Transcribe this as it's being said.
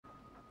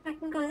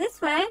can go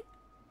this way.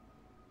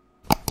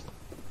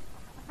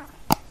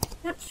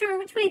 Not sure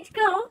which way to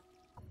go.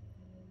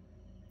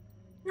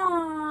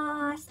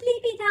 Aww,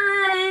 sleepy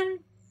time.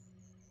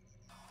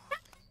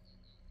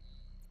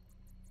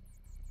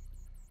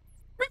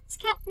 Let's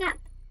catnap.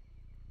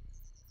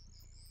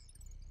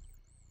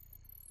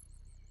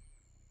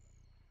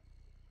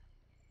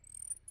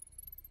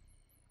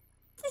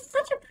 This is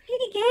such a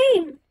pretty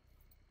game.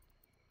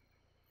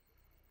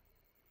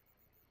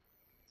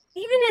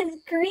 Even as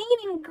green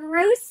and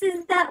gross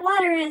as that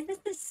water is, this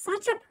is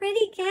such a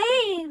pretty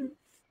game.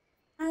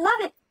 I love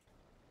it.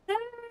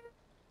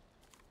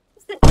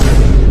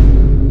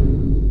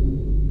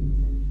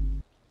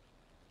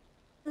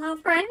 Hello,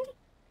 friend?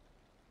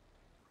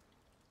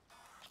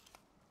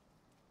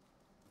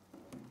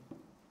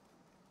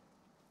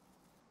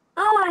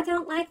 Oh, I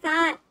don't like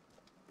that.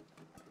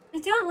 I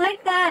don't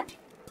like that.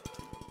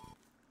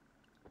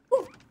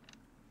 Ooh.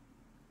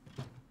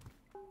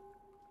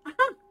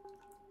 Aha.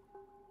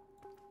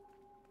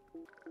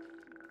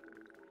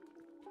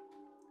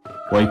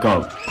 Wake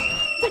up.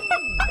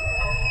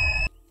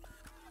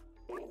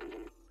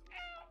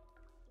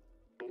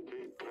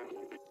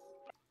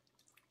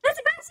 That's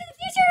a Back to the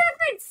Future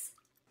reference!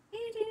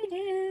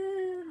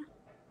 Do-do-do.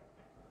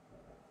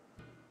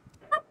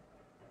 Oh.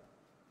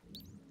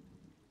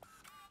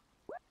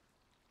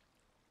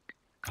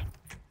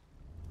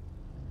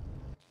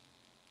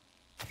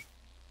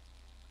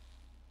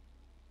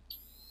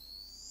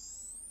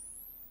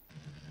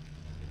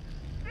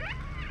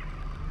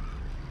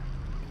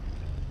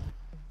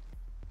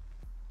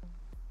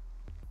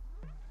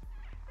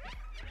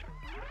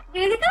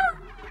 Here they go!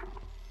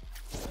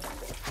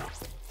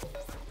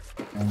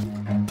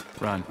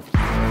 Run.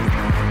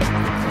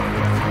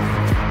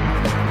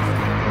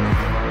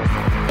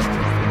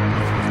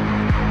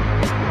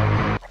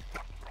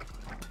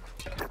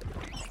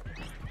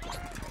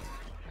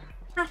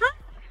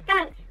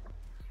 Got it.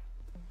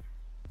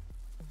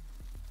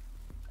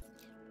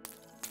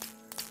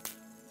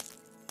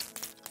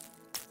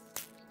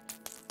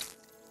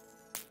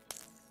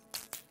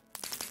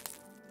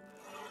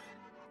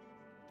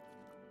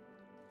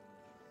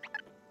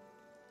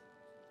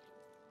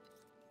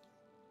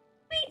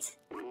 Wait.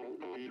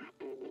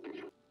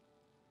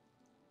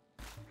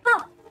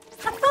 Oh,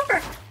 a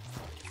bumper.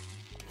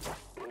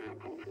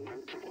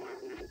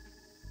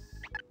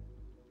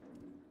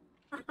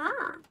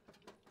 Aha.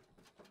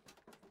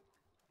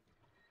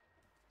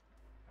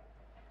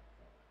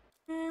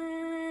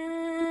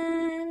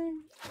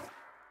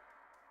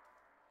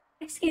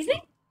 Excuse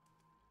me?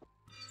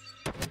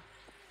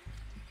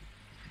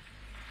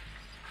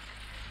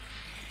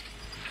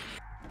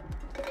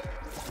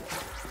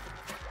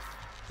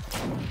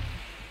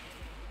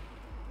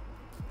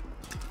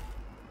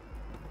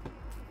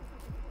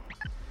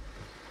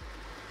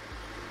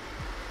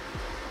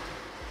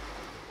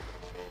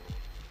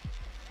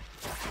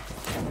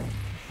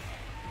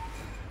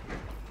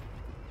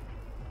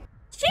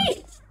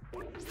 Jeez!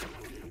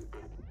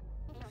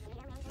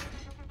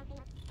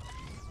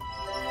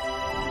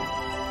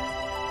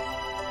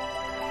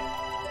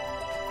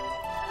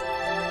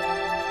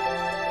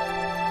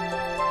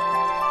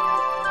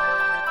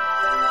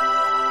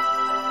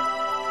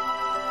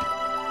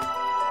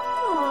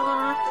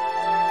 Aww.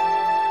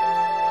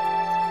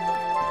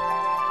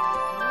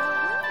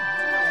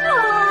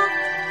 Aww.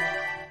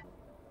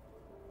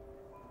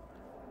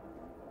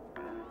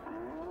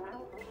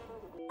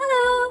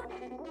 Hello.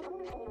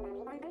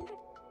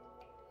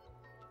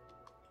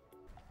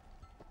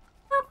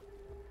 Oh.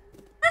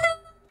 Hello.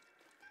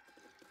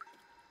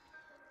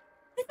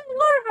 This is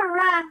more of a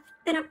raft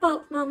than a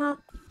boat, Mama.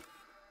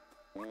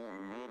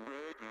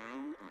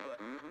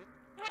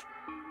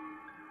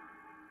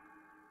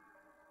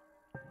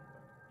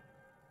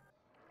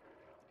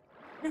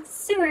 The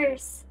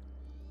sewers.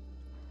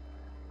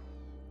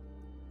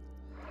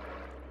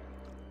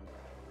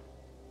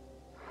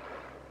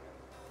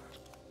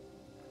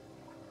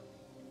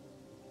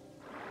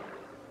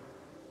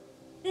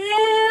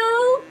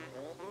 Ew.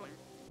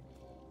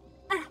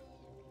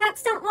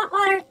 Cats don't want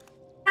water.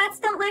 Cats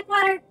don't like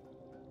water.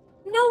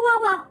 No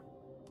Wawa.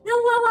 No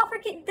Wawa for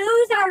kids.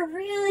 Those are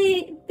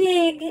really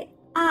big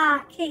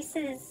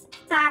cases,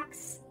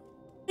 sacks,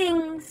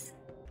 things.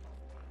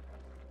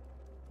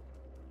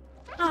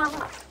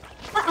 Oh.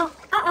 Uh-oh.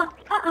 Uh-oh.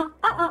 Uh-oh.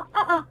 Uh-oh.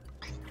 Uh-oh.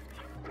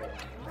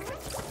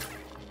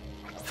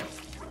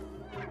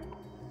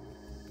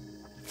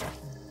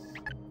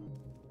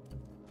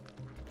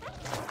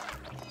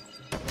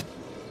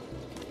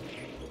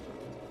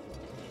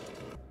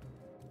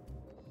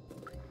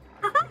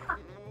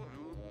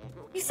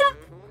 You suck.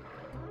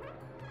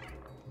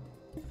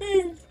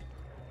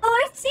 Oh,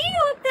 I see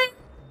you up there.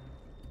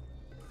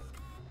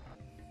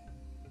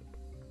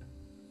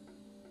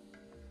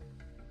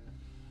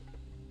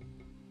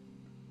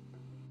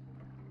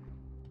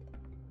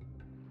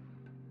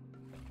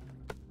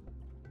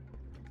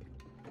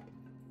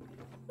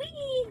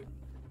 Whee!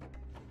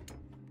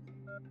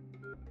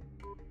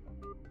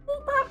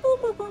 Boop, bop, boop,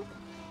 boop, boop.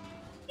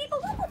 Beep,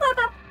 boop, boop, boop,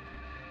 bop.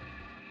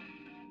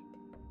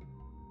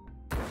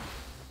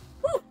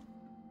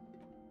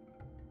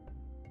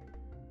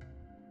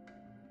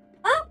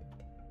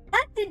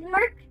 didn't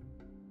work.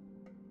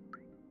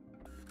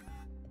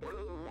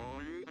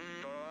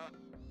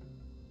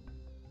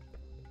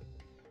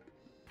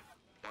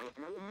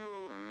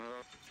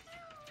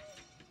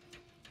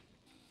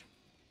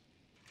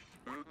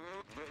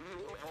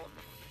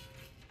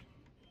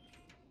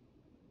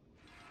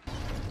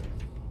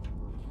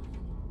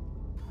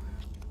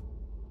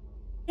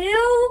 Ew!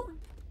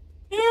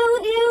 Ew,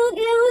 ew,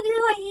 ew,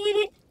 ew, I hate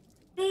it.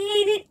 I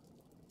hate it.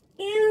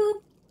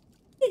 Ew.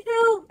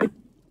 Ew.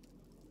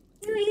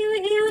 Ew, ew,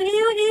 ew,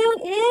 ew, ew,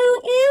 ew,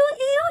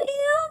 ew,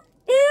 ew,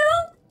 ew,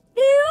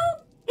 ew,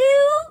 ew,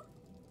 ew.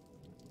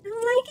 I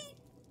don't like it.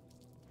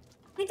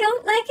 I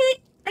don't like it.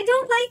 I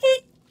don't like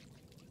it.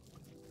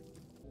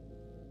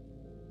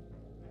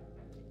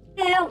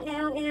 Ew,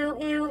 ew, ew,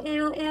 ew,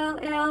 ew, ew,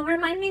 ew.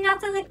 Remind me not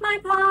to lick my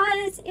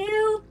paws.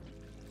 Ew.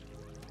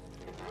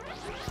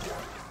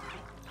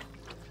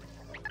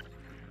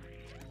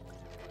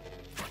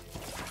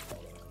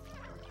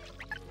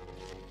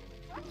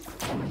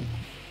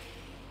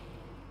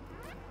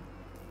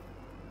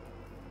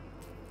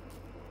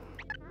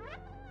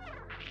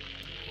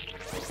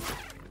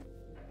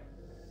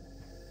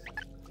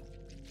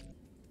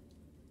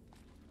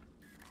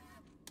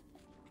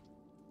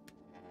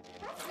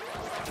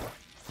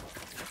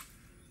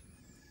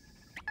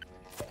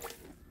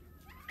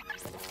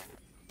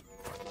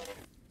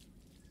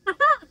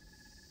 Aha!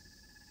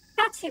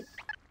 Got you.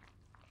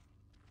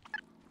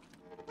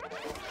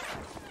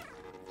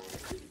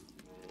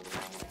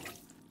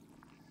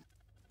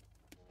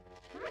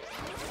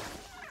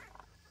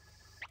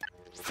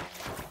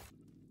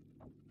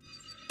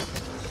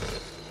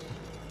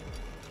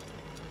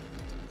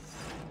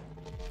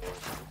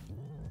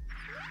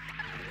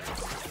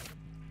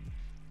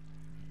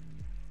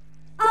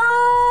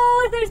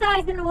 Oh, there's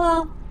eyes in the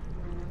wall.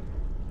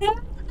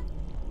 They're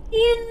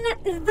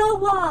in the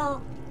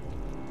wall.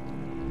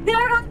 There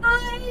are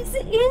eyes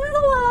in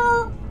the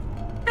wall.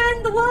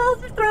 And the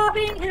walls are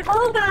throbbing. And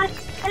oh god.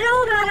 And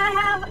oh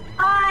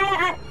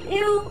god,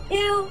 ew,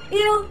 ew,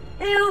 ew,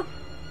 ew.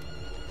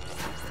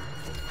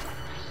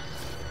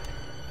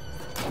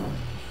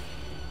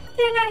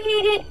 Did I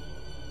hate it?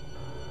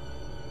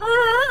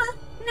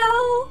 No.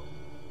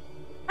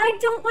 I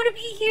don't want to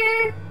be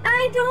here.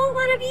 I don't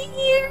want to be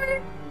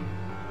here.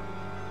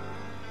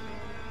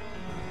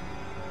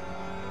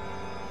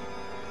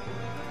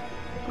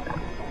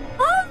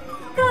 Oh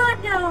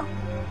god, no.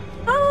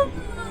 Oh,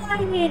 I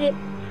hate it.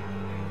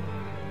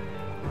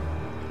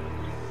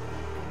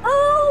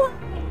 Oh.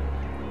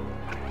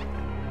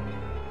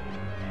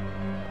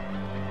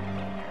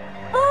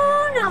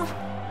 Oh no.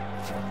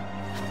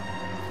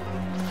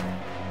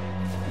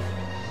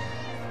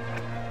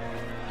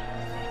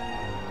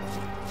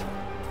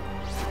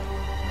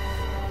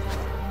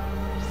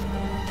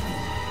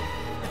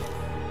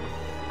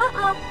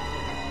 Uh-oh.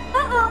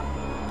 Uh-oh.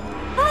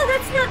 Oh,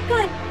 that's not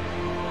good.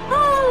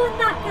 Oh,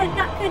 not good,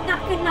 not good, not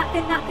good, not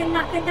good, not good,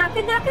 not good, not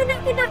good, not good,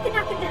 not good, not good,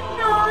 not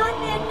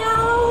good. No.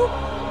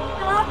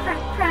 Oh,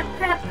 crap, crap,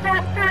 crap,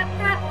 crap, crap,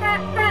 crap,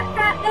 crap, crap,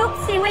 crap. Nope,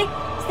 stay away,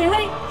 stay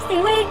away, stay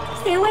away,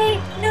 stay away.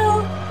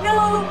 No,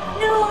 no,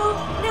 no,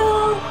 no,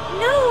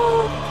 no.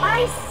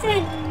 I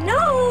said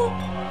no.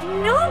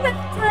 No back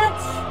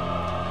touch.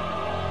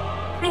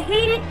 I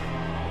hate it.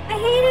 I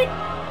hate it.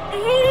 I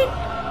hate it.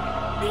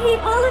 I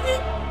hate all of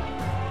it.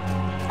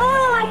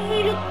 Oh, I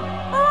hate it.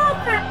 Oh,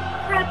 crap,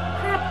 crap,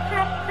 crap,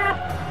 crap, crap.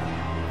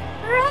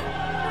 Crap,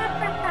 crap,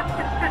 crap, crap,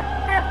 crap, crap,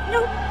 crap. No,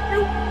 no,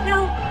 no,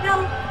 no,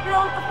 no.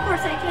 Of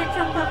course I can't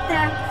jump up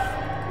there.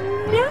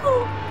 No,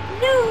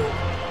 no.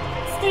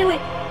 Stay away.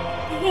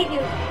 I hate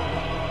you.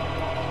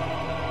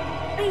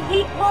 I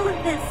hate all of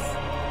this.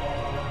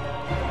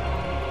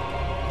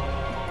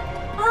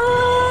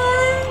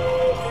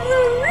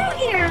 Through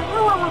here.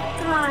 Oh,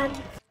 God.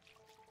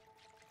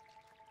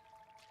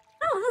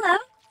 Oh, hello.